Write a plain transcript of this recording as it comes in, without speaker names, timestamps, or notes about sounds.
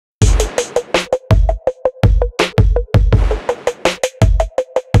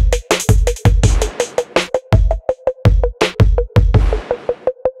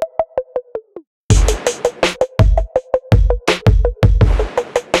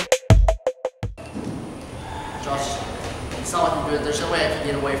there's no way I can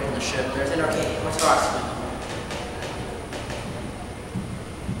get away from the ship. There's an arcade. What's proximity?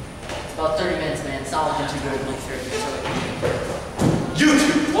 It's about 30 minutes, man. It's not looking too good. Look through it. You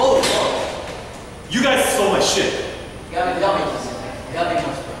two! Whoa, whoa. You guys stole my shit. You gotta be dummies. You gotta be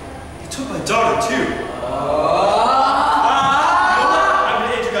much. You took my daughter too. You know what? I'm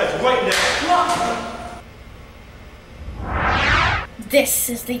gonna end you guys right now. This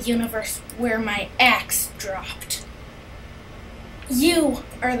is the universe where my axe dropped. You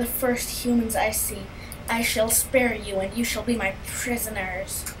are the first humans I see. I shall spare you, and you shall be my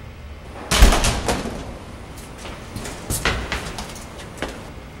prisoners.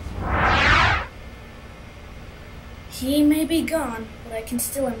 He may be gone, but I can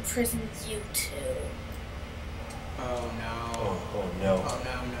still imprison you too. Oh no. Oh Oh no. no, no, no, no,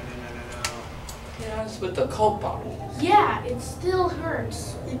 no, no. Yeah, it's with the Coke bottle. Yeah, it still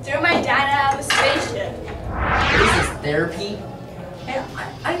hurts. You threw my dad out of a spaceship. What is this, therapy? Hey,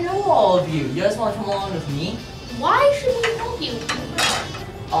 I know all of you. You guys want to come along with me? Why should we help you?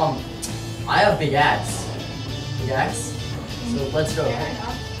 I have big axe. Big axe? So let's go. Fair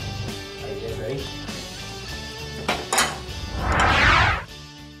enough. Are you guys ready?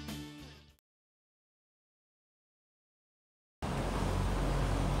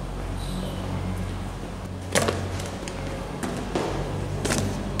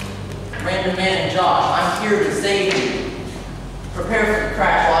 Random Man and Josh, I'm here to save you. Prepare for the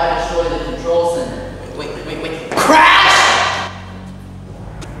crash while I destroy the control center. Wait. Crash!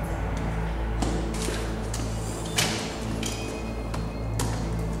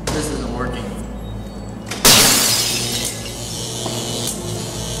 This isn't working.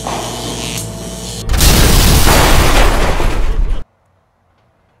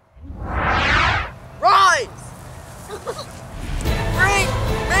 Rise! Bring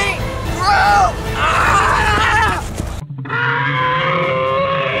me through!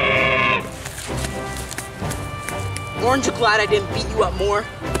 Aren't you glad I didn't beat you up more?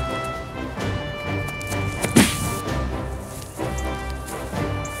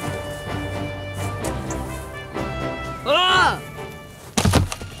 Ah!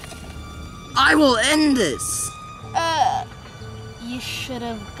 I will end this! You should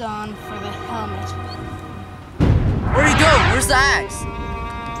have gone for the helmet. Where'd he go? Where's the axe?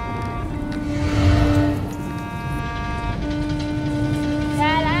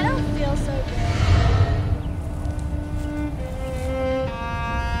 Dad, I don't feel so good.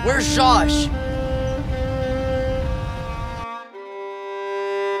 Where's Josh?